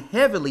often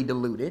heavily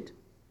diluted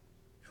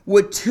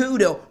with 2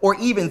 to or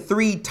even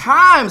 3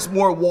 times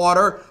more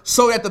water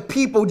so that the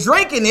people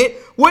drinking it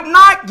would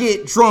not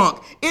get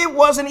drunk. It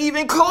wasn't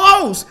even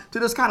close to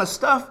this kind of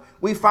stuff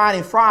we find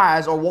in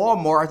Fry's or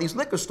Walmart, these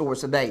liquor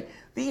stores today.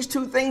 These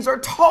two things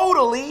are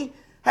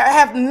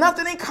have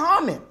nothing in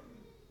common.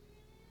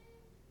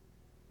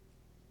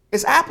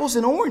 It's apples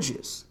and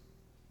oranges.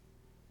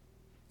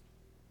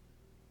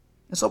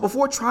 And so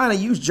before trying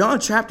to use John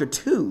chapter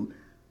 2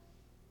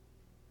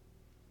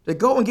 to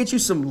go and get you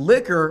some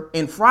liquor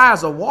in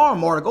Fry's or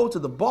Walmart or go to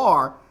the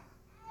bar,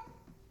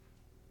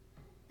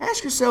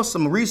 ask yourself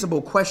some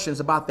reasonable questions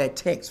about that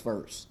text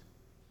first.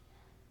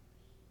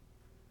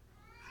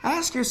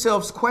 Ask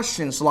yourselves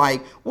questions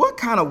like, what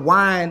kind of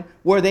wine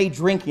were they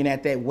drinking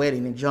at that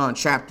wedding in John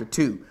chapter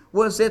 2?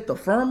 Was it the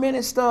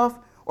fermented stuff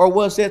or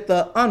was it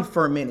the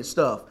unfermented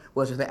stuff?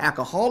 Was it the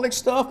alcoholic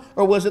stuff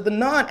or was it the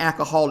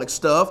non-alcoholic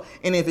stuff?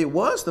 And if it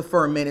was the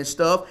fermented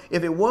stuff,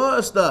 if it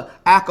was the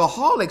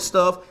alcoholic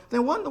stuff,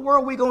 then what in the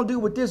world are we going to do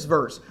with this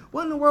verse?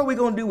 What in the world are we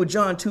going to do with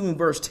John 2 and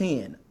verse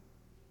 10?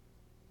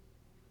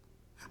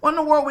 What in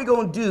the world are we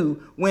going to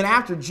do when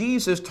after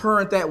Jesus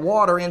turned that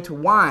water into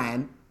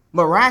wine,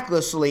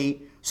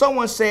 miraculously,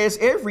 someone says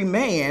every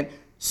man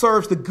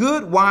serves the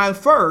good wine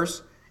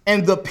first,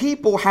 and the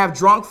people have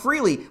drunk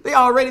freely. They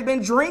already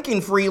been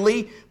drinking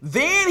freely.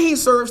 Then he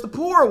serves the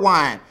poor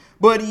wine.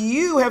 But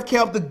you have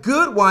kept the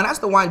good wine. That's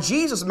the wine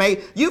Jesus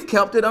made. You've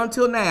kept it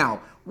until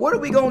now. What are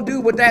we going to do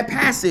with that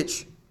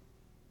passage?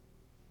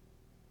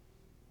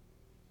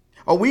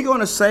 Are we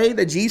going to say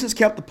that Jesus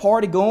kept the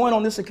party going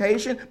on this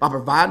occasion by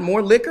providing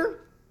more liquor?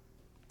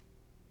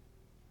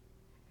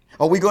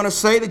 Are we going to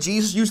say that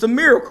Jesus used a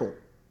miracle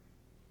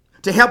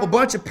to help a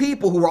bunch of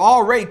people who were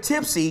already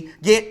tipsy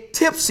get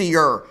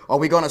tipsier? Are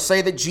we going to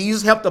say that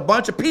Jesus helped a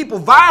bunch of people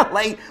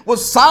violate what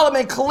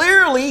Solomon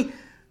clearly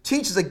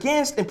teaches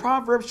against in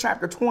Proverbs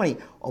chapter 20?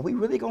 Are we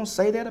really going to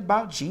say that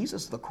about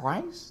Jesus the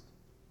Christ?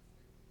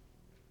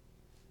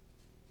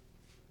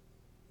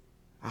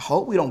 I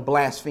hope we don't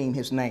blaspheme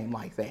his name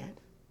like that.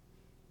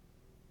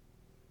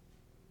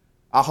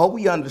 I hope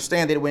we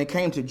understand that when it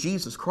came to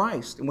Jesus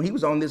Christ and when he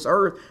was on this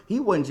earth, he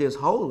wasn't just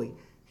holy,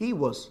 he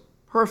was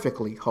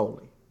perfectly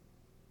holy.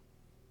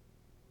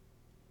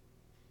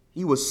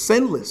 He was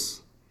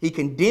sinless. He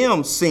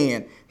condemned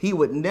sin. He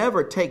would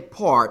never take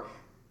part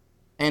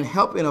in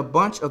helping a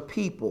bunch of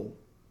people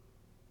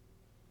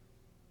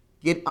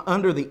get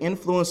under the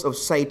influence of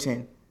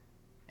Satan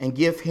and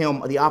give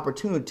him the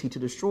opportunity to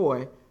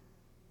destroy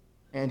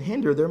and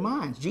hinder their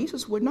minds.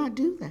 Jesus would not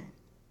do that.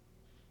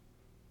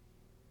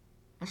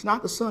 That's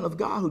not the Son of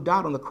God who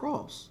died on the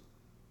cross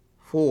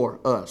for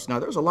us. Now,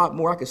 there's a lot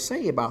more I could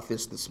say about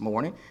this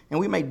morning, and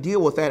we may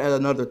deal with that at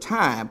another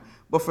time.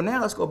 But for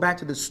now, let's go back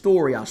to the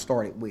story I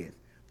started with.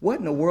 What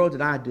in the world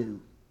did I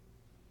do?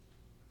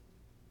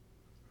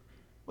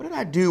 What did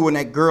I do when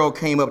that girl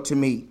came up to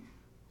me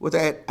with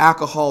that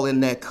alcohol in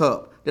that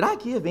cup? Did I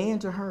give in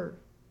to her?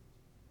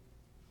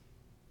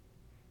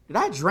 Did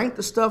I drink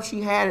the stuff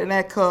she had in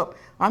that cup?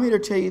 I'm here to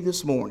tell you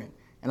this morning,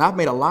 and I've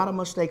made a lot of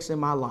mistakes in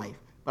my life,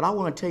 but I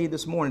want to tell you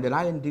this morning that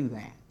I didn't do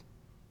that.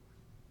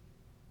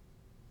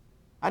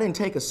 I didn't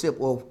take a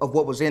sip of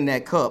what was in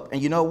that cup,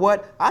 and you know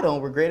what? I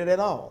don't regret it at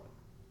all.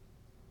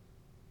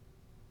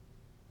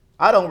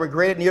 I don't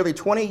regret it nearly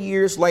 20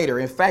 years later.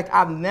 In fact,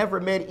 I've never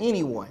met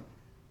anyone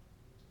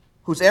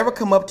who's ever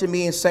come up to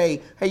me and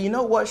say, hey, you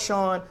know what,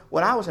 Sean,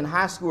 when I was in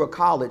high school or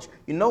college,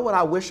 you know what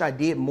I wish I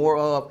did more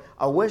of?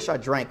 I wish I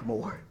drank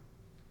more.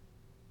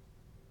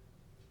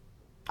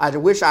 I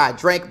wish I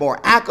drank more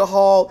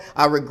alcohol.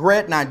 I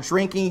regret not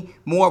drinking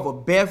more of a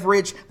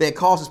beverage that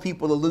causes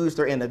people to lose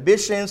their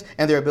inhibitions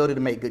and their ability to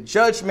make good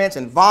judgments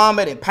and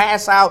vomit and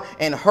pass out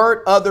and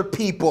hurt other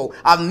people.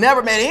 I've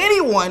never met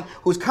anyone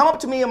who's come up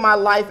to me in my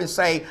life and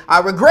say, I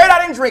regret I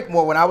didn't drink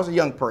more when I was a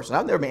young person.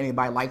 I've never met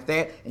anybody like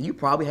that, and you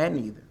probably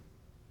hadn't either.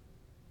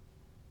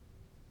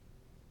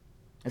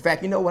 In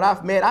fact, you know what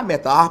I've met? I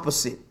met the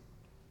opposite.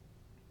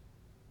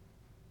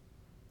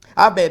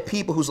 I've met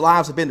people whose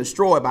lives have been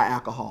destroyed by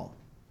alcohol.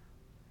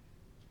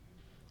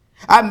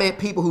 I met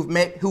people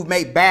who've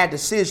made bad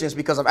decisions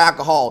because of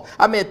alcohol.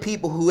 I met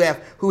people who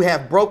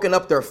have broken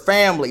up their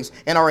families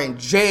and are in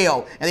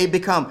jail, and they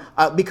become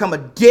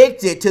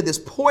addicted to this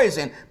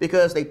poison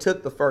because they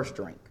took the first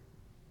drink.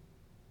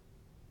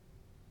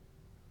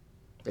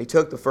 They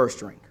took the first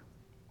drink.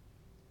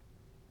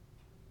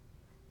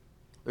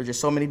 There's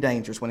just so many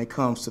dangers when it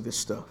comes to this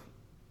stuff.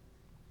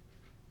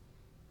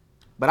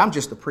 But I'm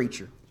just a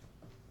preacher.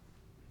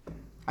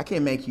 I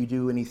can't make you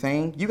do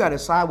anything. You got to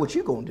decide what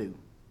you're going to do.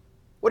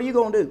 What are you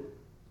going to do?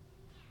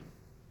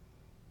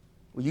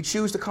 Will you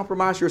choose to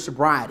compromise your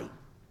sobriety?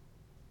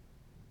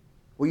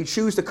 Will you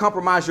choose to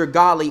compromise your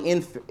godly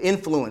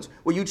influence?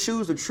 Will you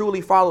choose to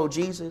truly follow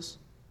Jesus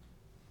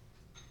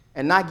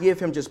and not give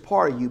him just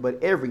part of you,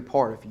 but every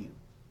part of you,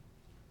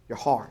 your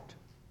heart?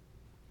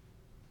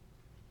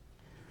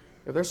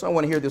 If there's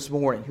someone here this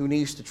morning who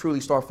needs to truly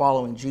start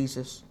following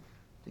Jesus,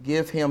 to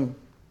give him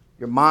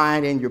your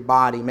mind and your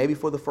body, maybe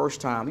for the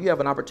first time, you have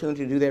an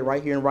opportunity to do that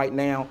right here and right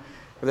now.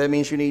 If that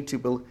means you need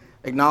to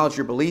acknowledge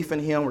your belief in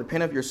him,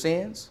 repent of your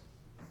sins,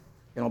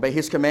 and obey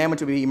his commandment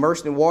to be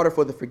immersed in water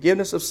for the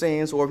forgiveness of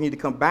sins, or if you need to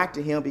come back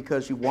to him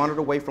because you wandered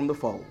away from the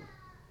fold.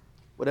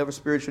 Whatever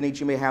spiritual needs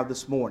you may have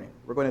this morning,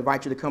 we're going to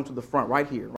invite you to come to the front right here.